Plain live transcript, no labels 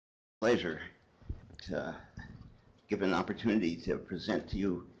Pleasure to give an opportunity to present to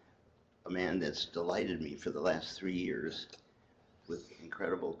you a man that's delighted me for the last 3 years with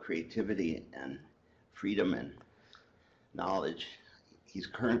incredible creativity and freedom and knowledge. He's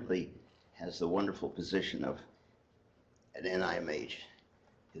currently has the wonderful position of at NIMH.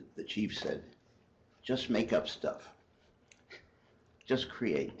 The chief said, just make up stuff. Just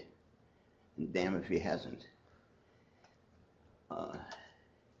create. And damn if he hasn't.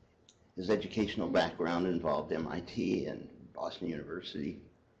 His educational background involved MIT and Boston University.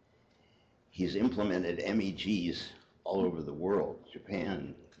 He's implemented MEGs all over the world,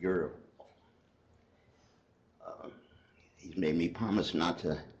 Japan, Europe. He's made me promise not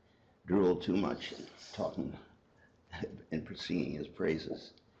to drool too much in talking and singing his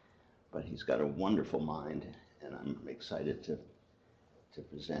praises. But he's got a wonderful mind, and I'm excited to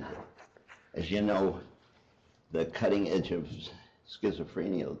present it. As you know, the cutting edge of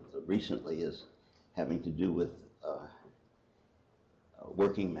schizophrenia recently is having to do with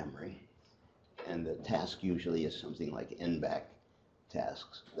working memory, and the task usually is something like NBAC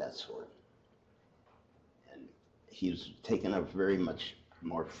tasks, that sort. And he's taken a very much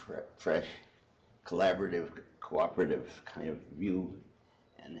more fresh, collaborative, cooperative kind of view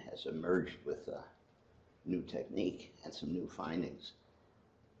and has emerged with a new technique and some new findings.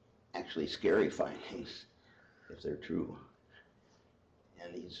 Actually scary findings, if they're true.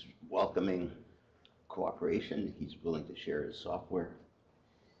 And he's welcoming cooperation. He's willing to share his software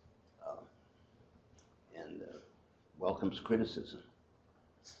and welcomes criticism,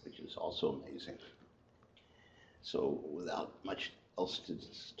 which is also amazing. So without much else to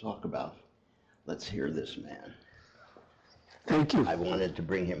talk about, let's hear this man. Thank you. I wanted to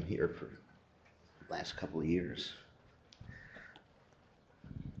bring him here for the last couple of years.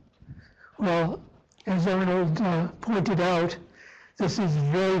 Well, as Arnold pointed out, this is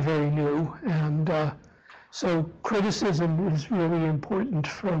very, very new, and so criticism is really important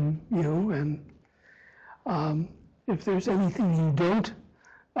from you, and if there's anything you don't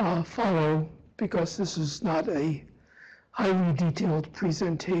follow, because this is not a highly detailed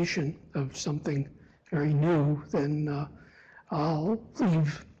presentation of something very new, then I'll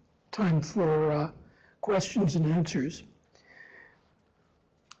leave time for questions and answers.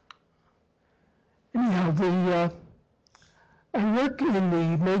 Anyhow, I work in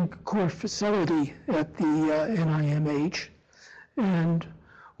the Meg Core facility at the NIMH, and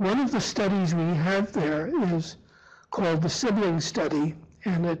one of the studies we have there is called the sibling study,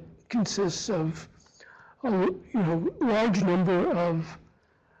 and it consists of a large number of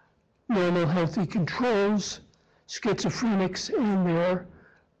normal healthy controls, schizophrenics, and their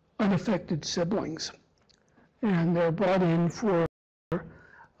unaffected siblings. And they're brought in for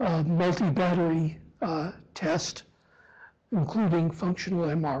a multi-battery test, including functional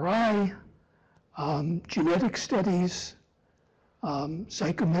MRI, genetic studies,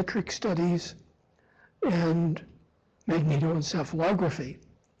 psychometric studies, and magnetoencephalography.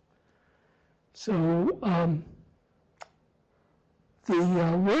 So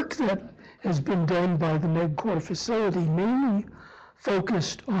the work that has been done by the Meg Core facility mainly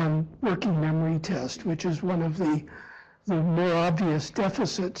focused on working memory test, which is one of the more obvious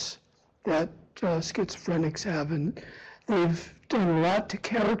deficits that schizophrenics have, and they've done a lot to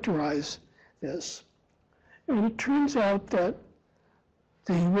characterize this. And it turns out that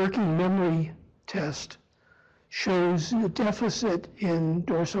the working memory test shows a deficit in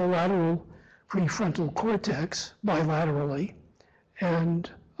dorsolateral prefrontal cortex bilaterally and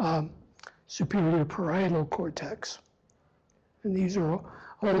superior parietal cortex. And these are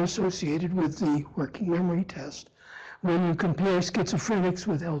all associated with the working memory test. When you compare schizophrenics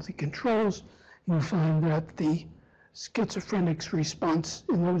with healthy controls, you find that the schizophrenics response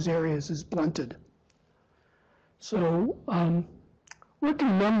in those areas is blunted. So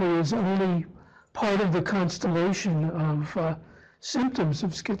working memory is only part of the constellation of symptoms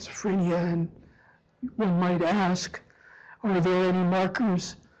of schizophrenia, and one might ask, are there any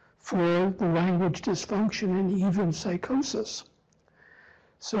markers for the language dysfunction and even psychosis?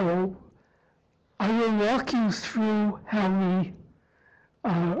 So I will walk you through how we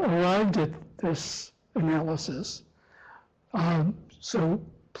arrived at this analysis. So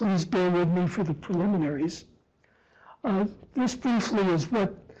please bear with me for the preliminaries. This briefly is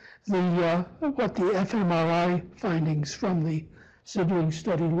what the fMRI findings from the sibling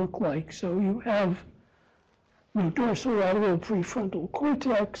study look like. So you have dorsolateral prefrontal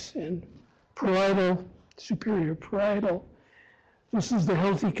cortex and parietal, superior parietal. This is the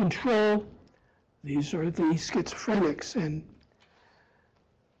healthy control. These are the schizophrenics, and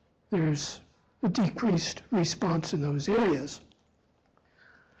there's a decreased response in those areas.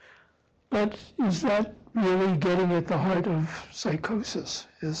 But is that really getting at the heart of psychosis?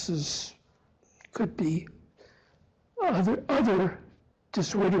 Could be other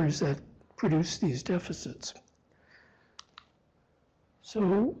disorders that produce these deficits.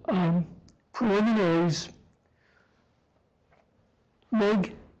 So preliminaries,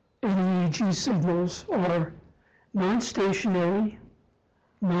 MEG and EEG signals are non-stationary,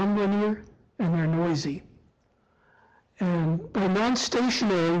 nonlinear, and they're noisy. And by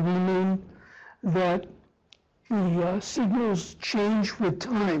non-stationary, we mean that the signals change with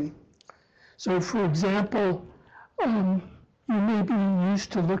time. So for example, you may be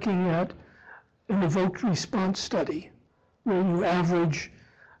used to looking at an evoked response study where you average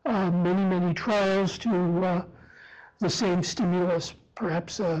many trials to the same stimulus,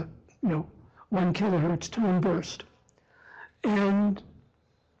 perhaps a 1 kilohertz tone burst. And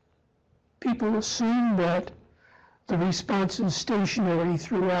people assume that the response is stationary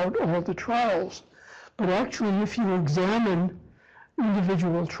throughout all the trials. But actually, if you examine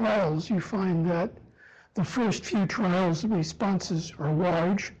individual trials, you find that the first few trials, the responses are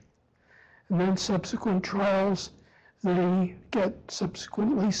large, and then subsequent trials, they get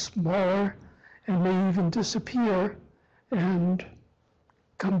subsequently smaller and may even disappear and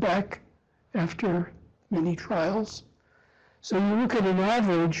come back after many trials. So you look at an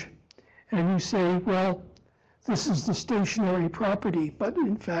average and you say, well, this is the stationary property, but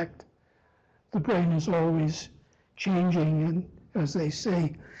in fact, the brain is always changing, and as they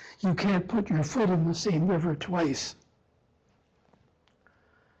say, you can't put your foot in the same river twice.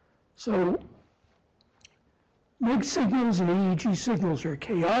 So MEG signals and EEG signals are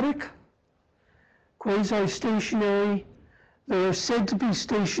chaotic, quasi-stationary. They are said to be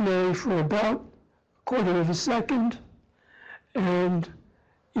stationary for about a quarter of a second, and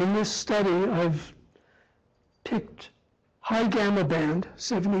in this study, I've picked high gamma band,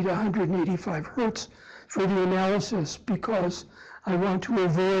 70 to 185 hertz, for the analysis because I want to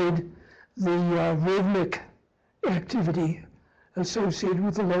avoid the rhythmic activity associated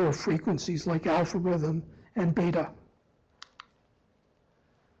with the lower frequencies like alpha rhythm and beta.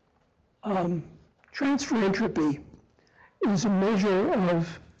 Transfer entropy is a measure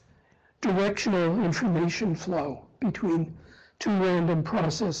of directional information flow between two random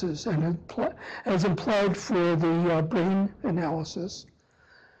processes, and as implied for the brain analysis,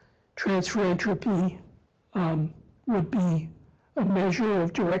 transfer entropy would be a measure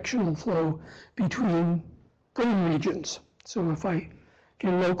of directional flow between brain regions. So if I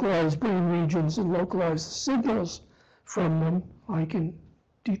can localize brain regions and localize the signals from them, I can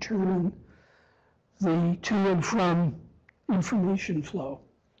determine the to and from information flow.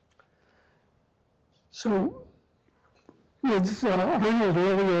 So with Arnold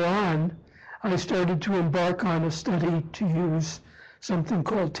earlier on, I started to embark on a study to use something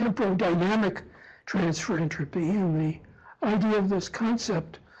called temporodynamic transfer entropy. And the idea of this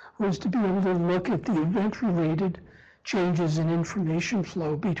concept was to be able to look at the event-related changes in information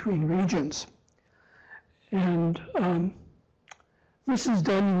flow between regions. And this is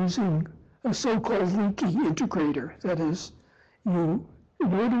done using a so-called leaky integrator. That is, in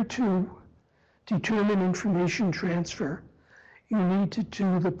order to determine information transfer, you need to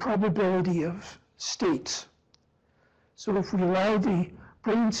do the probability of states. So if we allow the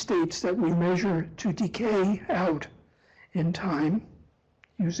brain states that we measure to decay out in time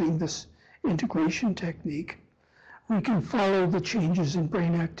using this integration technique, we can follow the changes in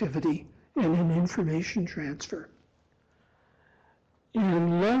brain activity and in information transfer.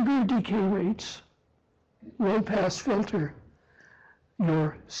 In longer decay rates, low-pass filter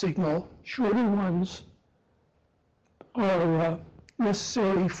your signal. Shorter ones are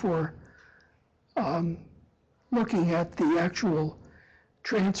necessary for looking at the actual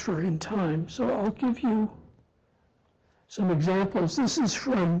transfer in time. So I'll give you some examples. This is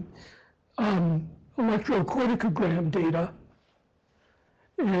from electrocorticogram data.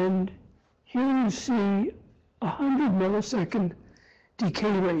 And here you see 100 millisecond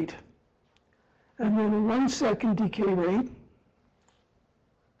decay rate, and then a 1 second decay rate,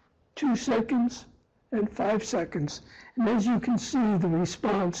 2 seconds, and 5 seconds. And as you can see, the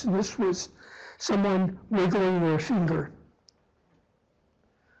response, and this was someone wiggling their finger.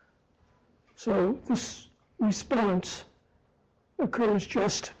 So this response occurs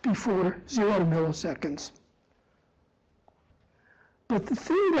just before 0 milliseconds. But the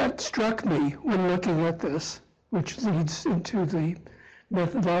thing that struck me when looking at this, which leads into the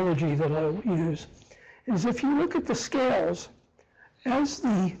methodology that I'll use, is if you look at the scales, as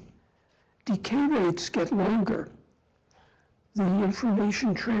the decay rates get longer, the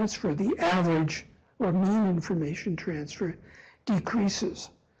information transfer, the average or mean information transfer, decreases.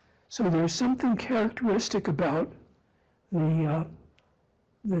 So there's something characteristic about the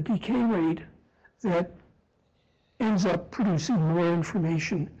decay rate that ends up producing more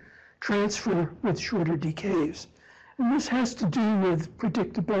information transfer with shorter decays. And this has to do with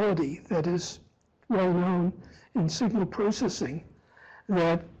predictability that is well known in signal processing,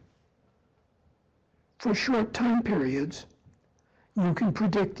 that for short time periods, you can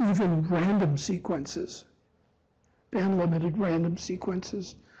predict even random sequences. Band-limited random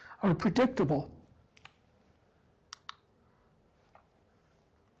sequences are predictable.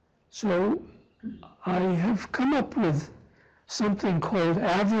 So I have come up with something called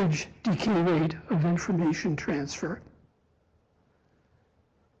average decay rate of information transfer.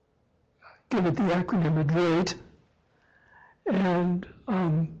 Give it the acronym ADROiT. And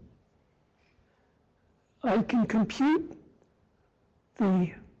I can compute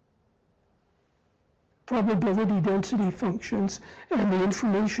the probability density functions and the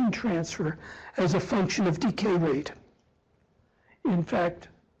information transfer as a function of decay rate. In fact,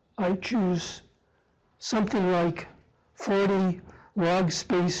 I choose something like 40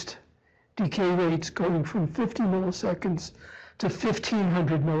 log-spaced decay rates going from 50 milliseconds to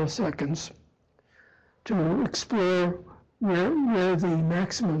 1500 milliseconds to explore where the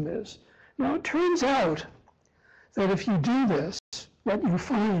maximum is. Now, it turns out that if you do this, what you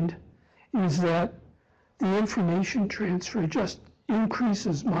find is that the information transfer just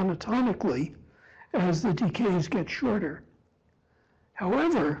increases monotonically as the decays get shorter.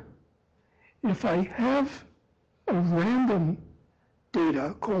 However, if I have a random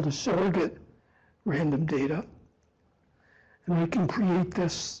data called a surrogate random data, and I can create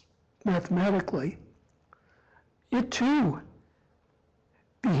this mathematically, it too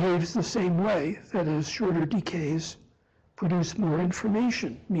behaves the same way. That is, shorter decays produce more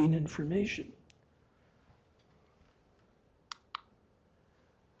information, mean information.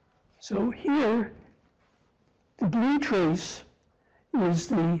 So here, the blue trace is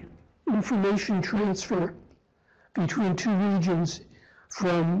the information transfer between two regions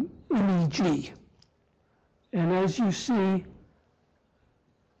from MEG. And as you see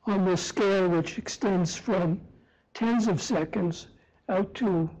on this scale, which extends from tens of seconds out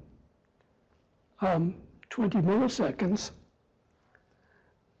to 20 milliseconds,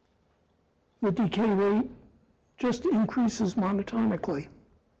 the decay rate just increases monotonically.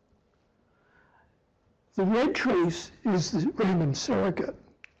 The red trace is the random surrogate.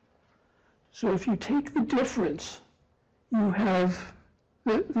 So if you take the difference, you have,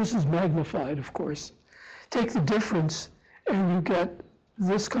 this is magnified, of course, take the difference and you get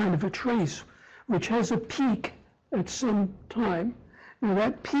this kind of a trace, which has a peak at some time. Now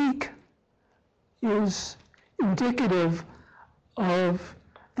that peak is indicative of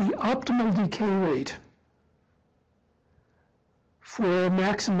the optimal decay rate for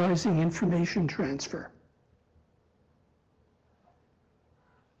maximizing information transfer.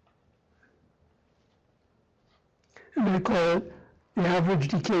 And I call it the average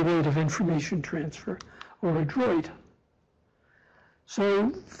decay rate of information transfer, or ADROiT. So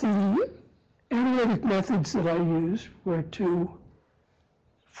the analytic methods that I used were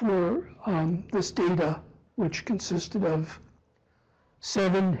for this data, which consisted of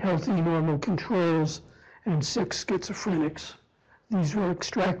 7 healthy normal controls and 6 schizophrenics. These were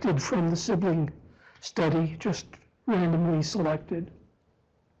extracted from the sibling study, just randomly selected.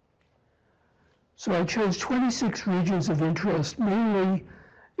 So I chose 26 regions of interest, mainly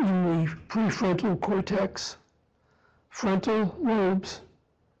in the prefrontal cortex, frontal lobes,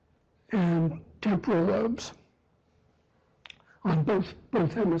 and temporal lobes on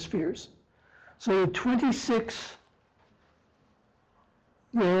both hemispheres. So 26,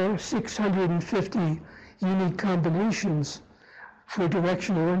 there are 650 unique combinations for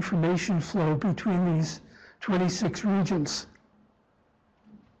directional information flow between these 26 regions.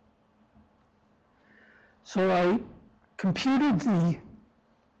 So I computed the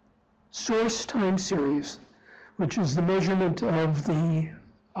source time series, which is the measurement of the,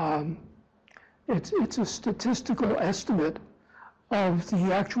 it's a statistical estimate of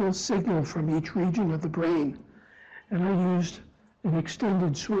the actual signal from each region of the brain. And I used an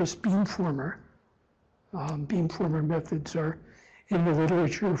extended source beamformer. Beamformer methods are in the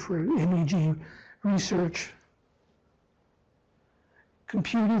literature for MEG research.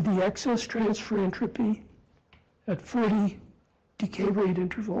 Computed the excess transfer entropy at 40 decay rate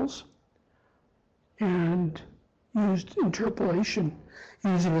intervals, and used interpolation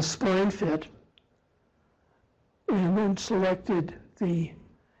using a spline fit, and then selected the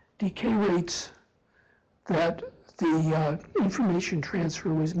decay rates that the information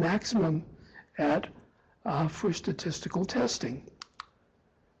transfer was maximum at for statistical testing.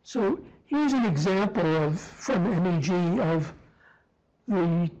 So here's an example from MEG of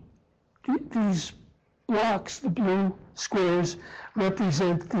these blocks. The blue squares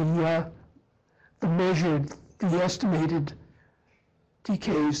represent the estimated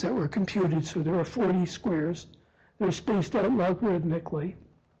decays that were computed. So there are 40 squares. They're spaced out logarithmically.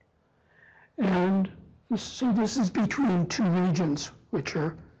 And so this is between two regions which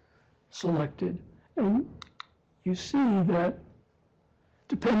are selected. And you see that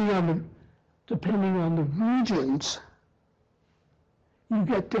depending on the regions, you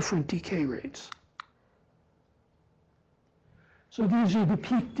get different decay rates. So these are the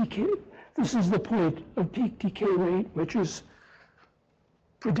peak decay. This is the point of peak decay rate, which is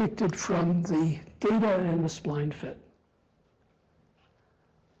predicted from the data and the spline fit.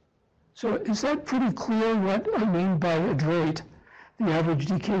 So is that pretty clear what I mean by ADROiT, the average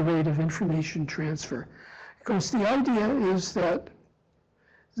decay rate of information transfer? Because the idea is that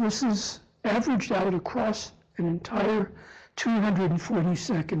this is averaged out across an entire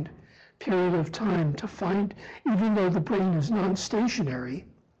 240-second period of time to find, even though the brain is non-stationary,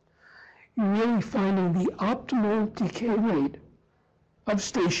 you're really finding the optimal decay rate of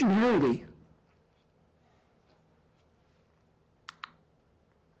stationarity.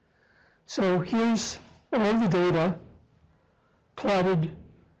 So here's all the data plotted: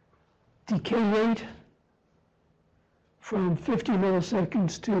 decay rate from 50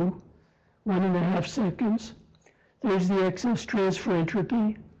 milliseconds to 1.5 seconds. There's the excess transfer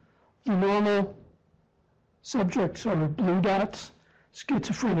entropy. The normal subjects are blue dots.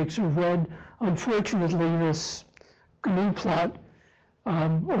 Schizophrenics are red. Unfortunately, this GNU plot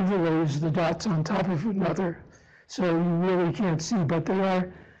overlays the dots on top of another, so you really can't see, but they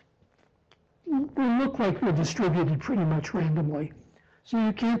look like they're distributed pretty much randomly. So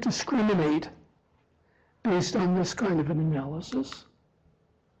you can't discriminate based on this kind of an analysis.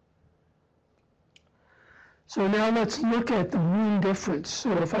 So now let's look at the mean difference.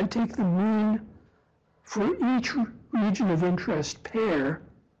 So if I take the mean for each region of interest pair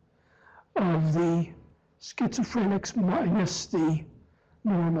of the schizophrenics minus the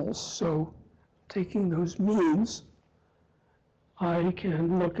normals, so taking those means, I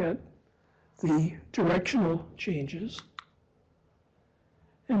can look at the directional changes.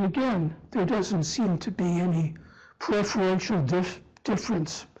 And again, there doesn't seem to be any preferential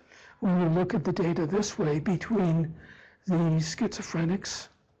difference when you look at the data this way between the schizophrenics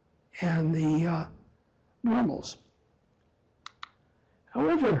and the normals.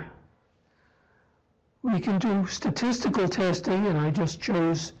 However, we can do statistical testing, and I just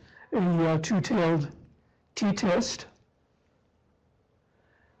chose a two-tailed t-test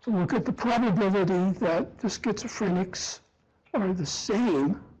to look at the probability that the schizophrenics are the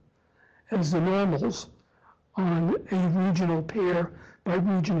same as the normals on a regional pair by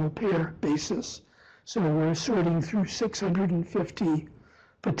regional pair basis. So we're sorting through 650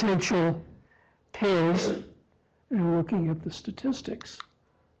 potential pairs and looking at the statistics.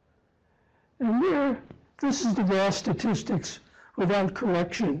 And this is the raw statistics without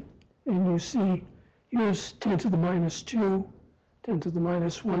correction. And you see here's 10 to the minus 2, 10 to the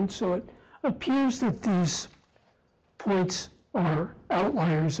minus 1. So it appears that these points are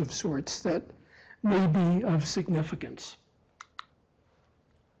outliers of sorts that may be of significance.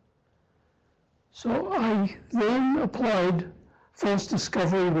 So I then applied false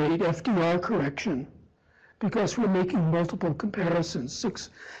discovery rate, FDR correction, because we're making multiple comparisons,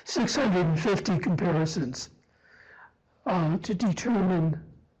 650 comparisons, to determine,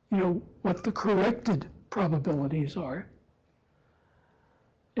 what the corrected probabilities are.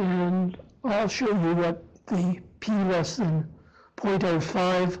 And I'll show you what the p less than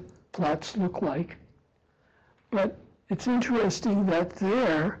 0.05 plots look like. But it's interesting that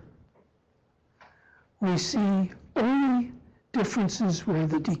there we see only differences where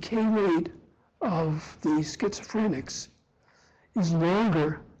the decay rate of the schizophrenics is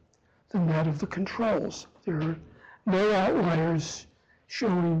longer than that of the controls. There are no outliers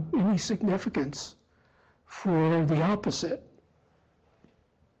showing any significance for the opposite.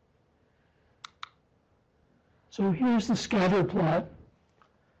 So here's the scatter plot.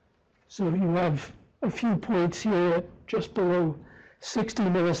 So you have a few points here at just below 60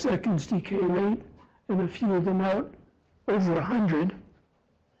 milliseconds decay rate, and a few of them out over 100.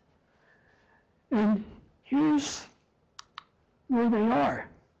 And here's where they are.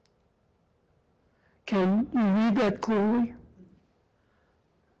 Can you read that clearly?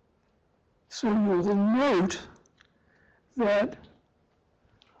 So you will note that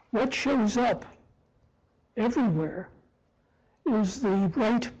what shows up everywhere is the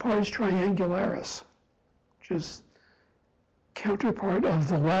right pars triangularis, which is counterpart of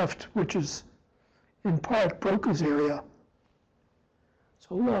the left, which is in part Broca's area.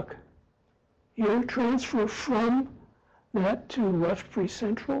 So look, here transfer from that to left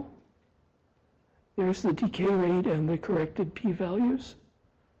precentral. There's the decay rate and the corrected p-values.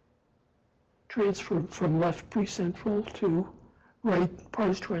 Transfer from left precentral to right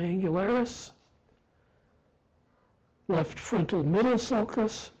pars triangularis. Left frontal middle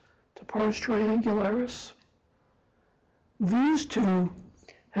sulcus to pars triangularis. These two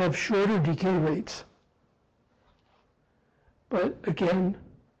have shorter decay rates. But again,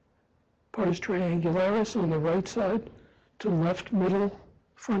 pars triangularis on the right side to left middle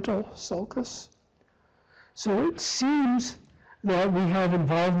frontal sulcus. So it seems that we have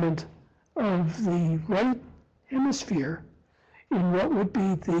involvement of the right hemisphere in what would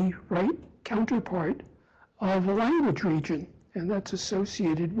be the right counterpart of the language region, and that's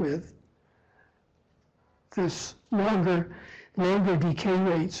associated with this longer decay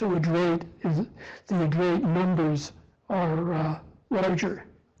rate. So the ADROiT numbers are larger.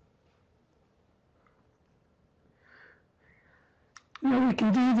 Now we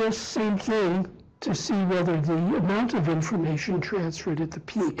can do this same thing to see whether the amount of information transferred at the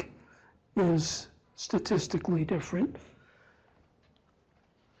peak is statistically different.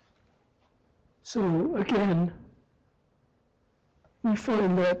 So again, we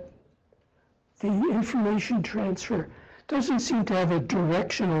find that the information transfer doesn't seem to have a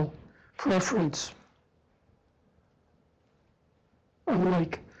directional preference,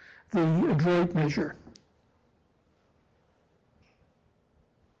 unlike the ADROiT measure.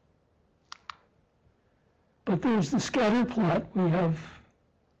 But there's the scatter plot. We have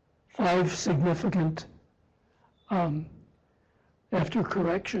 5 significant, after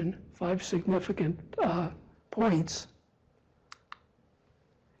correction, 5 significant points.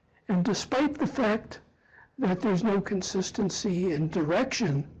 And despite the fact that there's no consistency in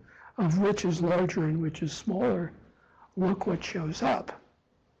direction of which is larger and which is smaller, look what shows up.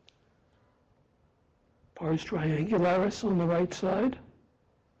 Pars triangularis on the right side.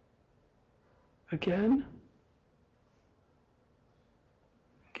 Again.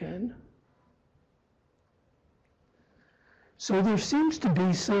 Again. So there seems to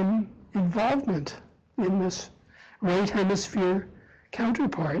be some involvement in this right hemisphere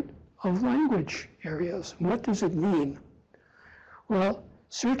counterpart of language areas. What does it mean? Well,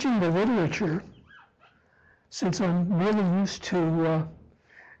 searching the literature, since I'm really used to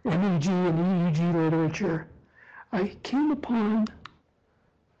MEG and EEG literature, I came upon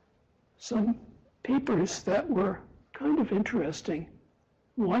some papers that were kind of interesting.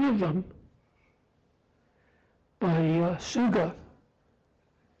 One of them, by Suga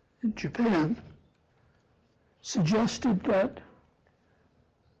in Japan, suggested that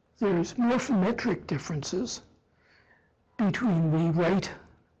there's morphometric differences between the right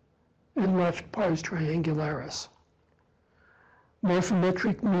and left pars triangularis.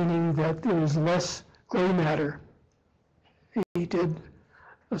 Morphometric meaning that there's less gray matter. He did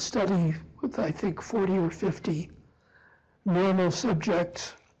a study with, I think, 40 or 50 normal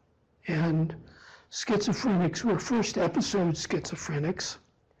subjects, and schizophrenics were first episode schizophrenics,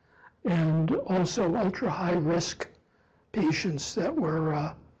 and also ultra-high risk patients that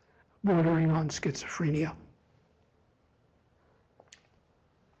were bordering on schizophrenia.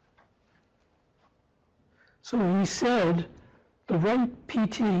 So he said the right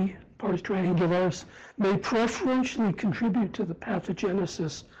PT, pars triangularis, may preferentially contribute to the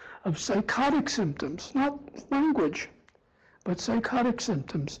pathogenesis of psychotic symptoms, not language, but psychotic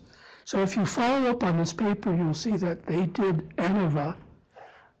symptoms. So if you follow up on this paper, you'll see that they did ANOVA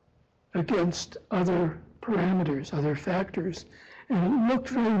against other parameters, other factors, and it looked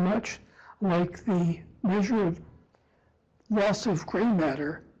very much like the measure of loss of gray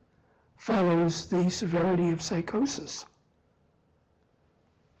matter follows the severity of psychosis.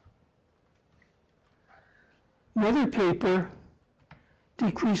 Another paper,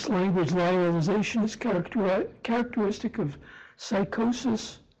 decreased language lateralization, is characteristic of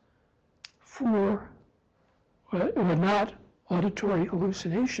psychosis for or not auditory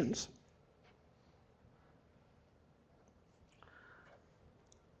hallucinations.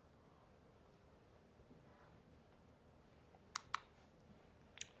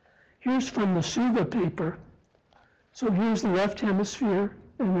 Here's from the Suga paper. So here's the left hemisphere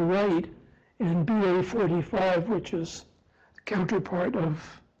and the right, and BA45, which is the counterpart of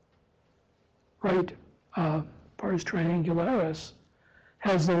right pars triangularis,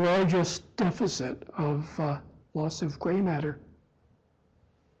 has the largest deficit of loss of gray matter.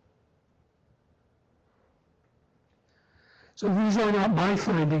 So these are not my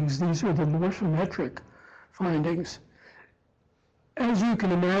findings, these are the morphometric findings. as you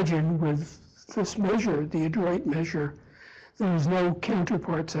can imagine, with this measure, the ADROiT measure, there's no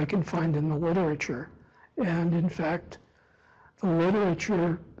counterparts I can find in the literature. And in fact, the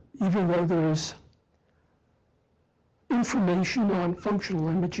literature, even though there's information on functional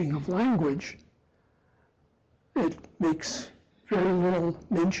imaging of language, it makes very little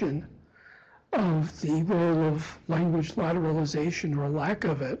mention of the role of language lateralization or lack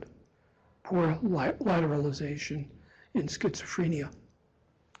of it, poor lateralization in schizophrenia.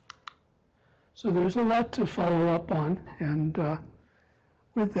 So there's a lot to follow up on, and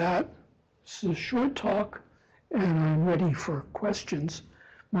with that, this is a short talk, and I'm ready for questions.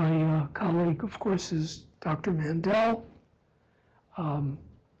 My colleague, of course, is Dr. Mandel,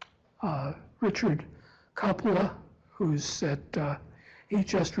 Richard Coppola, who's he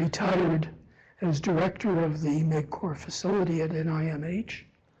just retired as director of the MedCore facility at NIMH,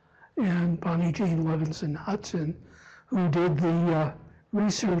 and Bonnie Jane Levinson Hudson, who did the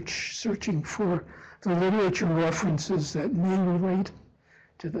research searching for the literature references that may relate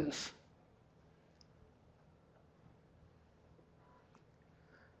to this.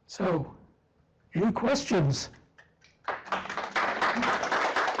 So, any questions?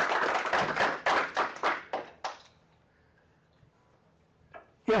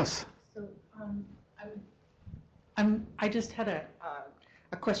 Yes. So I just had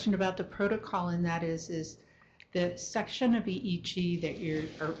a question about the protocol, and that is the section of EEG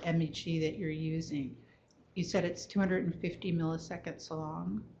that or MEG that you're using. You said it's 250 milliseconds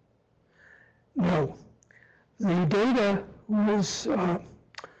long. No. The data was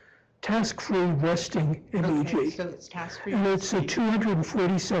task-free resting MEG. Okay, so it's task-free. And it's a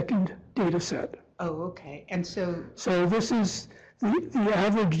 240-second data set. Oh, okay. And so this is, the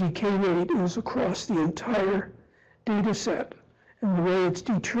average decay rate is across the entire data set. And the way it's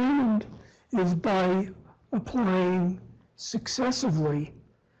determined is by applying successively,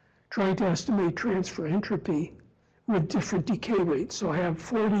 trying to estimate transfer entropy with different decay rates. So I have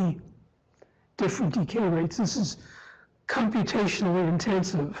 40 different decay rates. This is computationally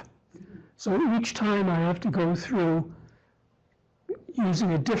intensive. So each time I have to go through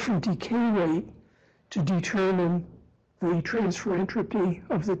using a different decay rate to determine the transfer entropy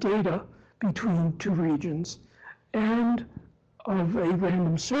of the data between two regions and of a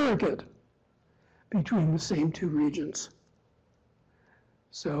random surrogate between the same two regions.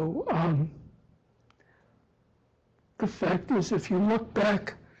 So the fact is, if you look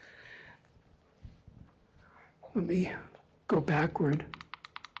back, let me go backward.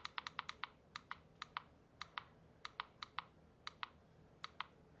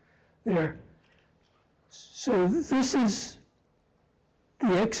 There. So this is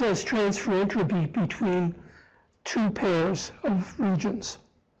the excess transfer entropy between two pairs of regions.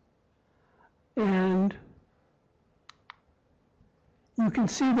 And you can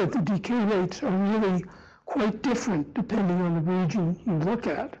see that the decay rates are really quite different depending on the region you look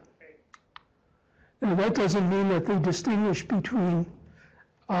at. Now that doesn't mean that they distinguish between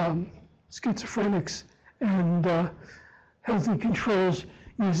schizophrenics and healthy controls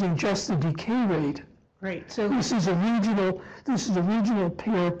using just the decay rate. right. So This is a regional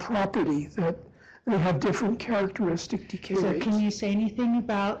pair property that they have different characteristic decay so rates. can you say anything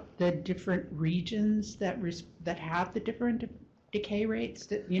about the different regions that have the different decay rates?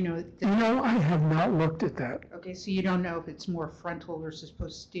 That I have not looked at that. Okay, so you don't know if it's more frontal versus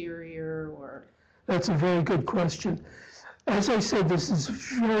posterior, or That's a very good question. As I said, this is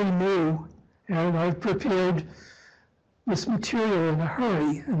very new, and I've prepared this material in a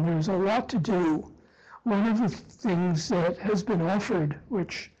hurry, and there's a lot to do. One of the things that has been offered,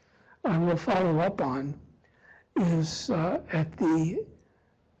 which I will follow up on, is at the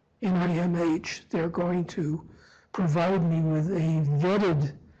NIMH, they're going to provide me with a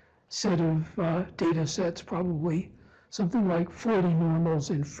vetted set of data sets, probably something like 40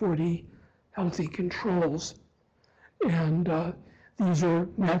 normals and 40 healthy controls. And these are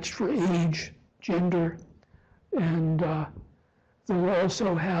matched for age, gender, and they'll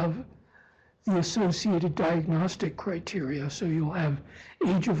also have the associated diagnostic criteria. So you'll have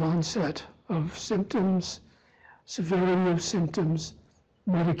age of onset of symptoms, severity of symptoms,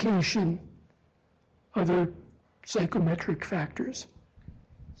 medication, other psychometric factors.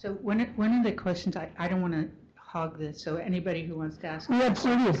 so one of the questions, I don't want to hog this, so anybody who wants to ask, We have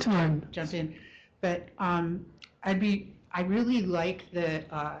plenty of time. jump in. But I really like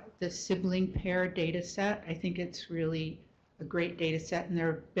the sibling pair data set. I think it's really a great data set, and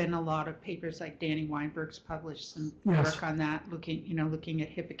there have been a lot of papers, like Danny Weinberg's published some Yes. work on that, looking at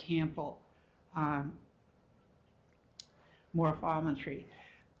hippocampal morphometry.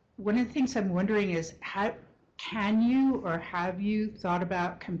 One of the things I'm wondering is, can you or have you thought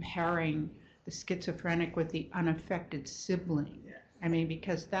about comparing the schizophrenic with the unaffected sibling? I mean,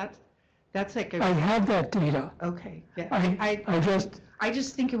 because that's like I a, have that data. okay, yeah. I I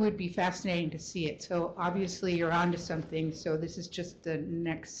just think it would be fascinating to see it. So obviously you're onto something. So this is just the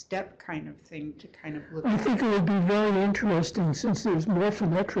next step kind of thing to kind of look I at. think it would be very interesting since there's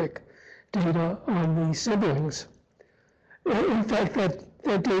morphometric data on the siblings. In fact, that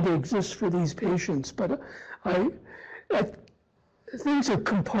data exists for these patients, but things are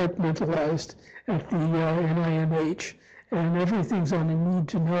compartmentalized at the NIMH, and everything's on a need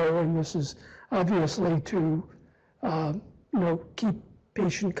to know, and this is obviously to keep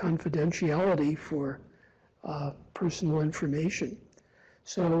patient confidentiality for personal information.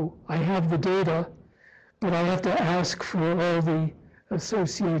 So I have the data, but I have to ask for all the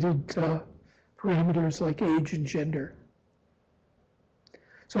associated parameters like age and gender.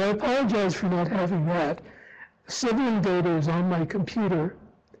 So I apologize for not having that. Sibling data is on my computer,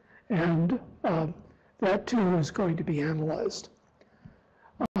 and that too is going to be analyzed.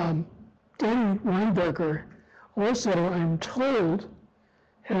 Danny Weinberger also, I'm told,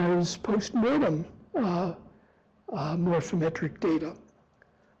 has postmortem morphometric data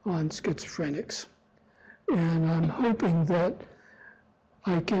on schizophrenics. And I'm hoping that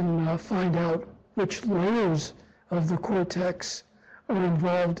I can find out which layers of the cortex are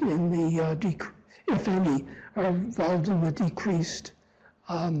involved in the, if any, are involved in the decreased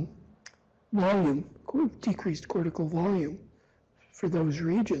volume, decreased cortical volume for those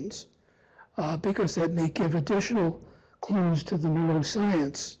regions, because that may give additional clues to the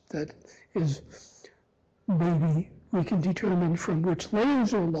neuroscience that is maybe we can determine from which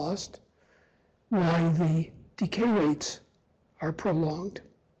layers are lost why the decay rates are prolonged.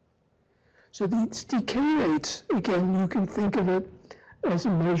 So these decay rates, again, you can think of it as a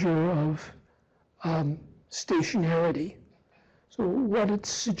measure of stationarity. So what it's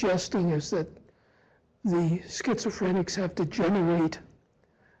suggesting is that the schizophrenics have to generate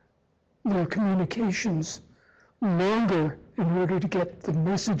their communications longer in order to get the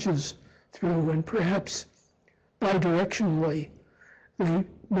messages through, and perhaps bidirectionally. They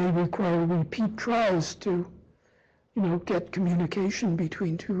may require repeat tries to, get communication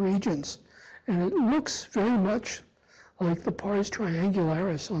between two regions. And it looks very much like the pars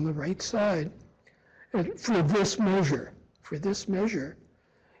triangularis on the right side. And for this measure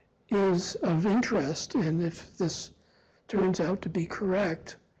is of interest, and if this turns out to be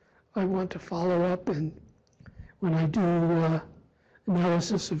correct, I want to follow up, and when I do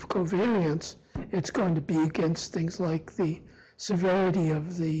analysis of covariance, it's going to be against things like the severity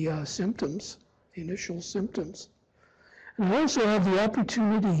of the symptoms, the initial symptoms. And I also have the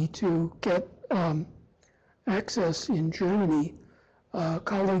opportunity to get access in Germany. A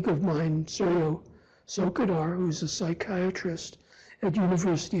colleague of mine, Sergio Sokadar, who's a psychiatrist at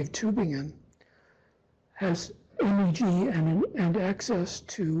University of Tübingen, has MEG and access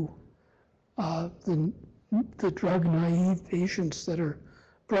to the drug-naive patients that are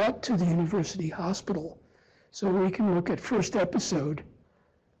brought to the university hospital. So we can look at first episode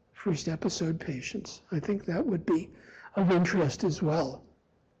patients. I think that would be of interest as well.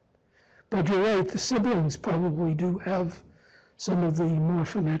 But you're right, the siblings probably do have some of the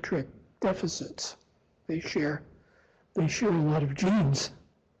morphometric deficits. They share a lot of genes.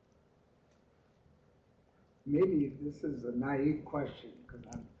 Maybe this is a naive question, because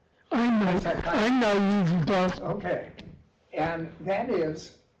I'm naive, but okay. And that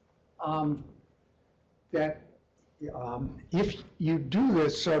is that if you do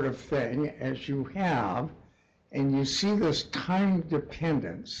this sort of thing, as you have, and you see this time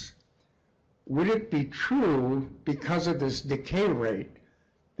dependence, would it be true, because of this decay rate,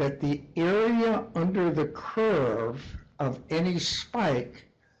 that the area under the curve of any spike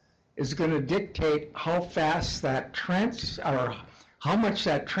is going to dictate how fast that or how much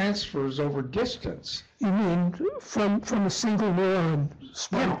that transfers over distance? you mean from a single neuron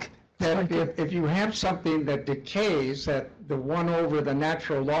spike? That if you have something that decays at the 1 over the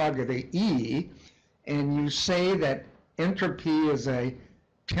natural log of the E, and you say that entropy is a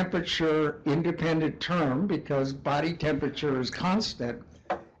temperature independent term because body temperature is constant,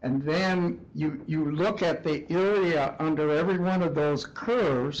 and then you look at the area under every one of those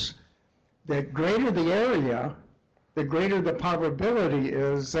curves, the greater the area, the greater the probability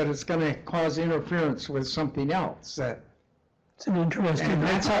is that it's going to cause interference with something else. It's an interesting And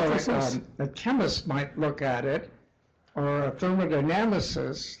that's how hypothesis. a chemist might look at it, or a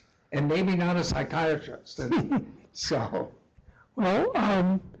thermodynamicist, and maybe not a psychiatrist. And so, Well,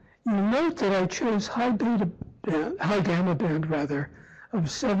 you note that I chose high gamma band of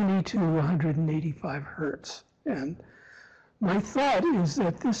 70 to 185 hertz. And my thought is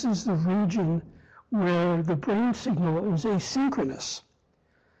that this is the region where the brain signal is asynchronous.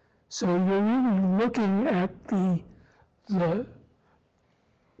 So you're really looking at the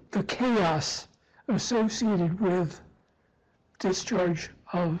chaos associated with discharge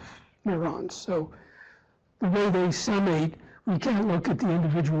of neurons. So the way they summate, we can't look at the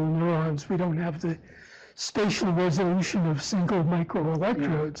individual neurons. We don't have the spatial resolution of single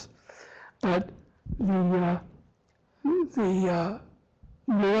microelectrodes. But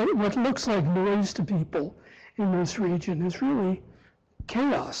what looks like noise to people in this region is really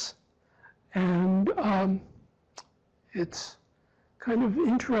chaos. And it's kind of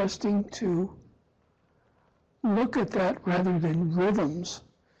interesting to look at that rather than rhythms,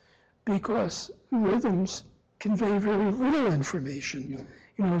 because rhythms convey very little information. Yeah.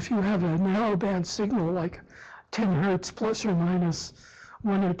 You know, if you have a narrowband signal like 10 hertz plus or minus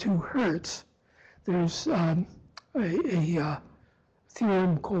 1 or 2 hertz, there's a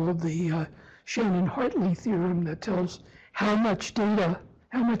theorem called the Shannon-Hartley theorem that tells how much data,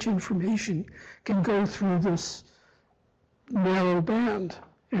 how much information can go through this narrow band,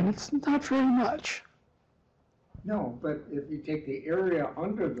 and it's not very much. No, but if you take the area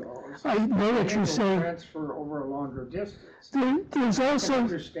under those, I know what you're saying. transfer over a longer distance. There's I also, can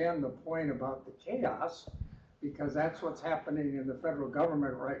understand the point about the chaos, because that's what's happening in the federal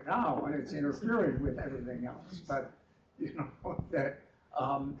government right now, and it's interfering with everything else. But, you know, that,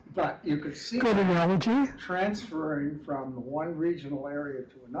 but you could see good analogy. transferring from one regional area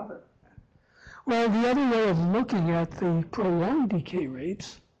to another. Well, the other way of looking at the prolonged decay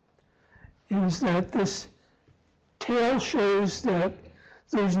rates is that this tail shows that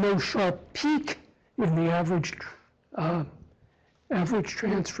there's no sharp peak in the average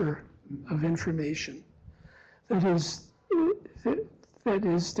transfer of information. That is,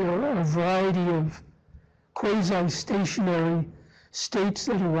 there are a variety of quasi-stationary states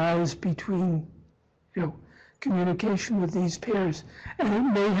that arise between, you know, communication with these pairs, and it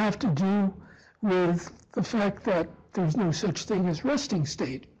may have to do with the fact that there's no such thing as resting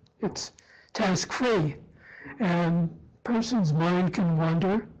state. It's task-free, and person's mind can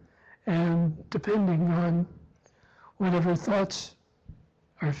wander, and depending on whatever thoughts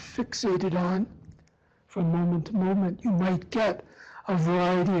are fixated on from moment to moment, you might get a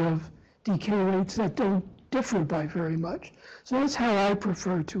variety of decay rates that don't differ by very much. So that's how I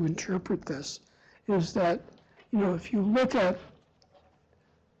prefer to interpret this, is that, you know, if you look at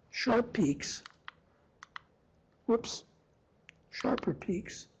sharp peaks, sharper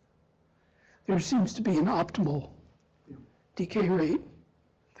peaks, there seems to be an optimal decay rate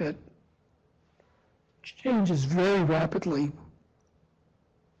that changes very rapidly.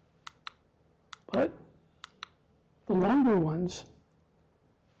 But the longer ones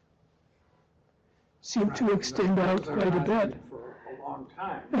seem to extend out quite a bit. For a long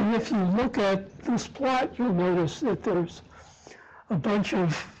time. And if you look at this plot, you'll notice that there's a bunch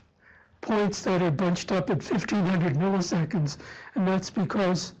of points that are bunched up at 1500 milliseconds, and that's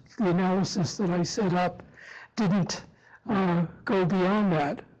because the analysis that I set up didn't go beyond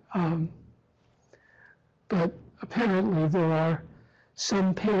that. But apparently there are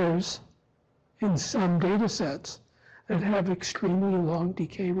some pairs in some data sets that have extremely long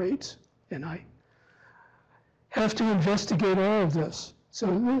decay rates, and I have to investigate all of this.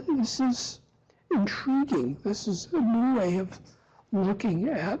 So this is intriguing. This is a new way of looking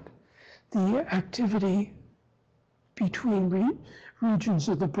at the activity between regions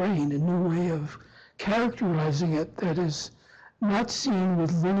of the brain, a new way of characterizing it that is not seen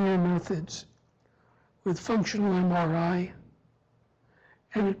with linear methods, with functional MRI,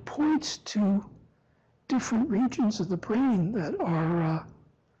 and it points to different regions of the brain that are,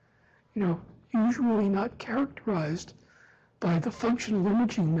 you know, usually not characterized by the functional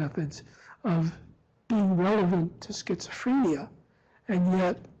imaging methods of being relevant to schizophrenia, and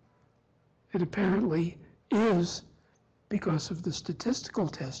yet it apparently is because of the statistical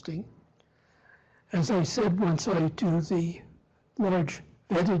testing. As I said, once I do the large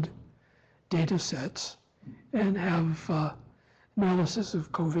vetted data sets and have analysis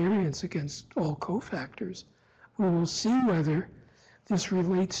of covariance against all cofactors, we will see whether this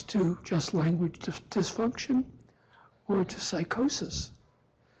relates to just language dysfunction or to psychosis.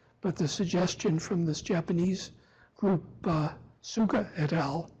 But the suggestion from this Japanese group, Suga et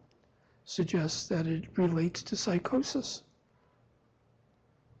al., suggests that it relates to psychosis,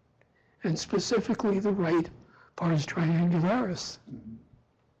 and specifically the right pars triangularis.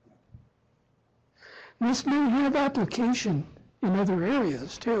 This may have application in other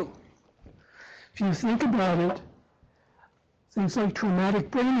areas too. If you think about it, things like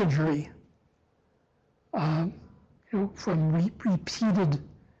traumatic brain injury, from repeated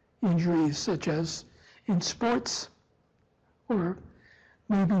injuries, such as in sports, or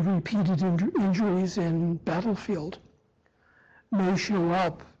maybe repeated injuries in battlefield, may show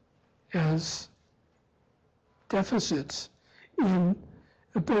up as deficits in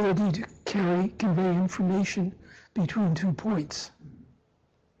ability to convey information between 2 points.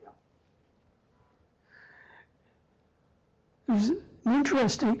 There's an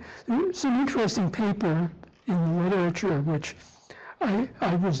interesting paper in the literature which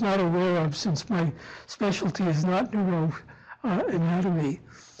I was not aware of, since my specialty is not neuroanatomy.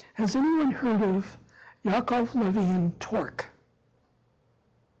 Has anyone heard of Yakov Levy torque?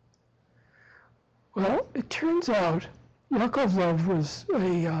 Well, it turns out Yakov Lev was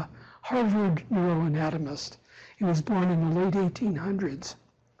a Harvard neuroanatomist. He was born in the late 1800s,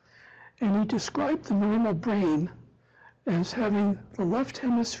 and he described the normal brain as having the left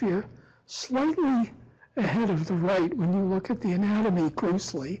hemisphere slightly ahead of the right when you look at the anatomy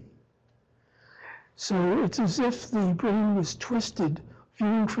closely. So it's as if the brain was twisted,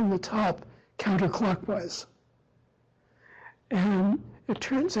 viewing from the top counterclockwise. And it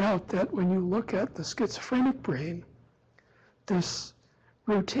turns out that when you look at the schizophrenic brain, this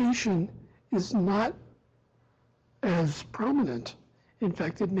rotation is not as prominent. In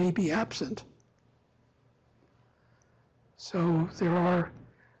fact, it may be absent. So there are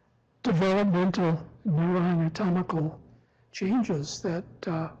developmental neuroanatomical changes that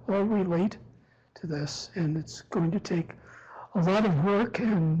all relate to this, and it's going to take a lot of work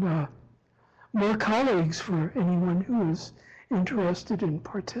and more colleagues for anyone who is interested in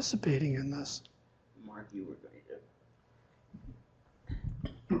participating in this. Mark, you were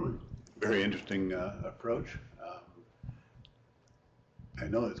going to. Very interesting approach. I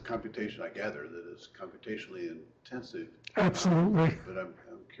know it's computation, I gather that it's computationally intensive. Absolutely. But I'm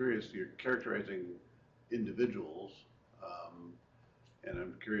curious, you're characterizing individuals, and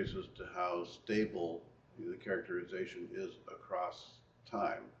I'm curious as to how stable the characterization is across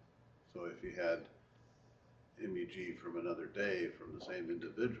time. So if you had MEG from another day from the same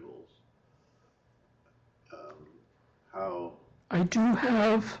individuals, how? I do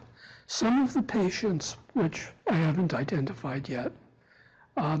have some of the patients, which I haven't identified yet.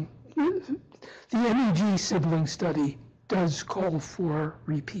 The MEG sibling study does call for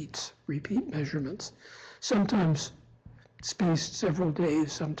repeat measurements, sometimes spaced several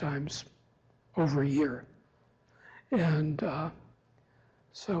days, sometimes over a year. And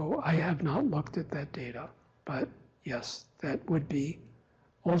so I have not looked at that data, but yes, that would be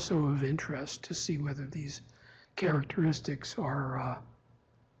also of interest to see whether these characteristics are,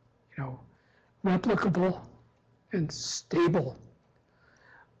 replicable and stable.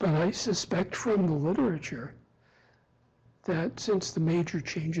 But I suspect from the literature that since the major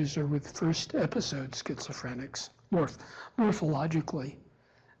changes are with first episode schizophrenics, morphologically,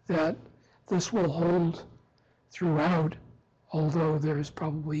 that this will hold throughout, although there's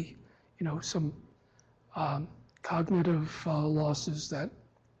probably, some cognitive losses that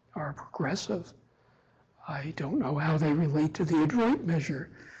are progressive. I don't know how they relate to the ADROiT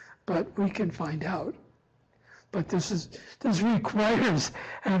measure, but we can find out. But this requires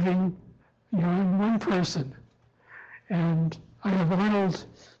having, one person. And I have Arnold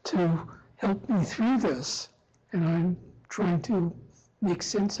to help me through this, and I'm trying to make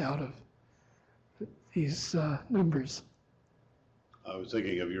sense out of these numbers. I was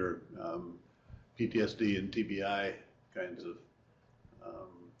thinking of your PTSD and TBI kinds of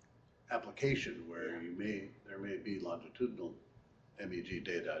application where there may be longitudinal MEG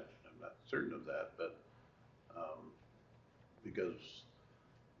data. I'm not certain of that, but because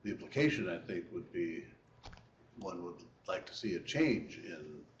the implication, I think, would be one would like to see a change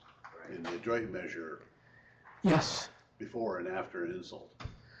in the ADROiT measure. Yes. Before and after an insult.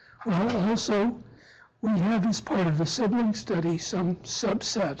 Well, also, we have as part of the sibling study some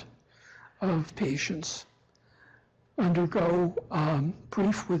subset of patients undergo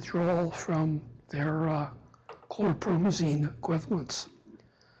brief withdrawal from their chlorpromazine equivalents.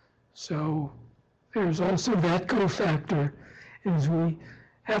 So there's also that cofactor, is we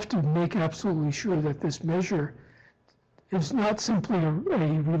have to make absolutely sure that this measure is not simply a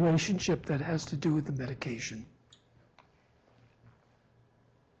relationship that has to do with the medication.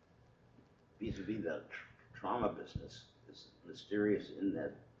 Vis-a-vis the trauma business is mysterious in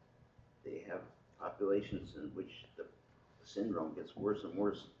that they have populations in which the syndrome gets worse and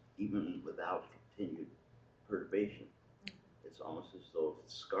worse even without continued perturbation. It's almost as though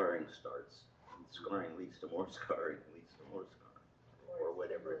scarring starts, and scarring leads to more scarring, leads to more scarring, or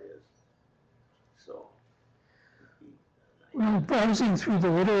whatever it is. So, Well, browsing through the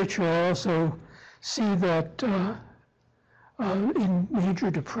literature, I also see that in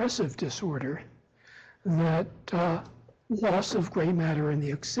major depressive disorder, that loss of gray matter in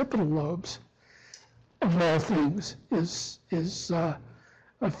the occipital lobes, of all things, is a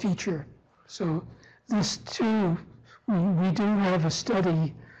feature. So this too, we do have a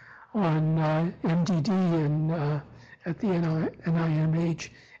study on MDD at the NIMH,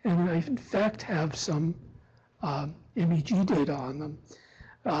 and I in fact have some MEG data on them.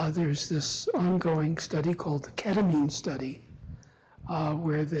 There's this ongoing study called the ketamine study,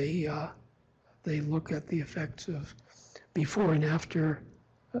 where they look at the effects of before and after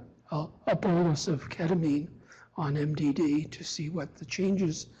a bolus of ketamine on MDD to see what the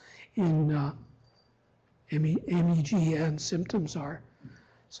changes in MEG and symptoms are.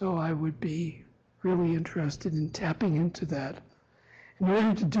 So I would be really interested in tapping into that. In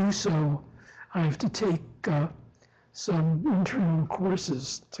order to do so, I have to take some internal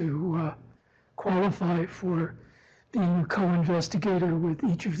courses to qualify for being a co-investigator with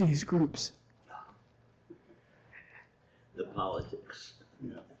each of these groups. The politics.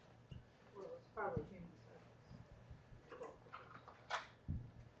 Yeah. Well, it's probably human studies.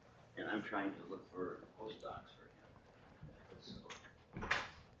 And I'm trying to look for postdocs for him. So,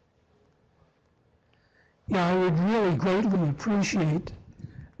 Yeah, I would really greatly appreciate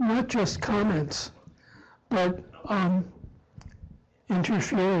not just comments, but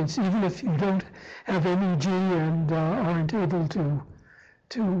interference, even if you don't have MEG and aren't able to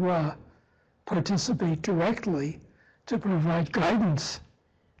participate directly, to provide guidance.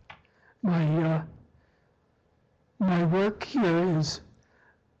 My work here is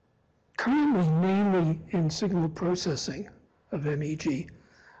currently mainly in signal processing of MEG.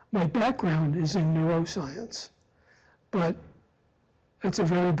 My background is in neuroscience, but it's a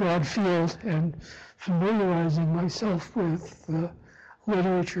very broad field, and familiarizing myself with the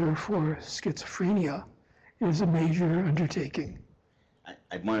literature for schizophrenia is a major undertaking.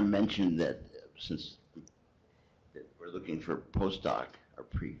 I want to mention that since that we're looking for postdoc or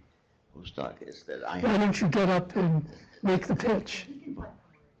pre-postdoc, is that I Why don't you get up and make the pitch?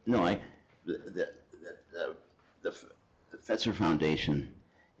 no, the Fetzer Foundation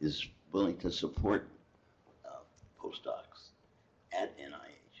is willing to support postdocs at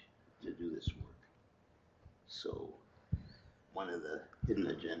NIH to do this work. So one of the hidden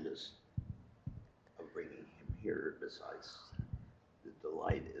agendas of bringing him here, besides the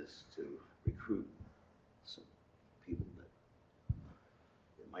delight, is to recruit some people that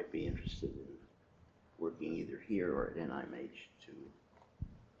might be interested in working either here or at NIMH to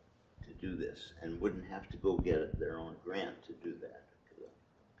do this, and wouldn't have to go get their own grant to do that, because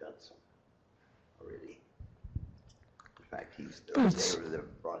I've got some already. In fact, he's the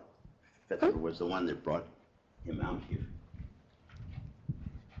that brought, Fetzer was the one that brought him out here.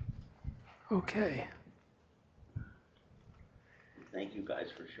 Okay. Thank you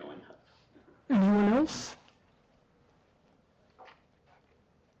guys for showing up. Anyone else?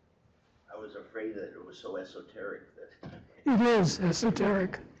 I was afraid that it was so esoteric that. It is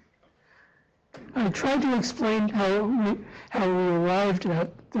esoteric. I tried to explain how we arrived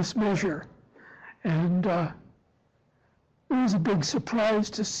at this measure, and it was a big surprise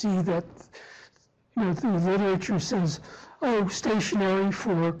to see that, you know, the literature says, oh, stationary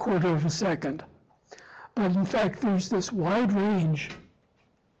for a quarter of a second. But in fact, there's this wide range.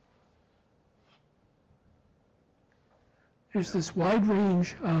 There's this wide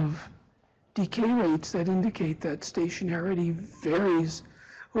range of decay rates that indicate that stationarity varies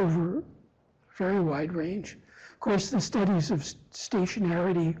over a very wide range. Of course, the studies of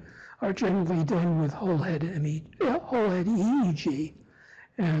stationarity are generally done with whole head EEG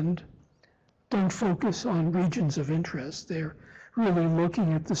and don't focus on regions of interest. They're really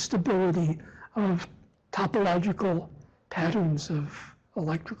looking at the stability of topological patterns of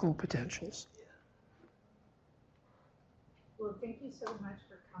electrical potentials. Well, thank you so much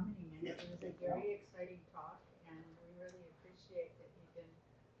for coming, and it was a very exciting talk, and we really appreciate that you can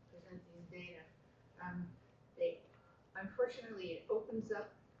present these data. Unfortunately, it opens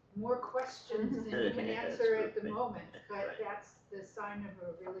up more questions than you can answer at the moment, but that's the sign of a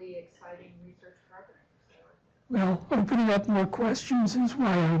really exciting research program. So. Well, opening up more questions is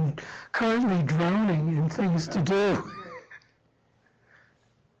why I'm currently drowning in things to do.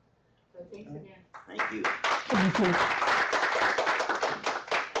 So thanks again. Thank you. Thank you.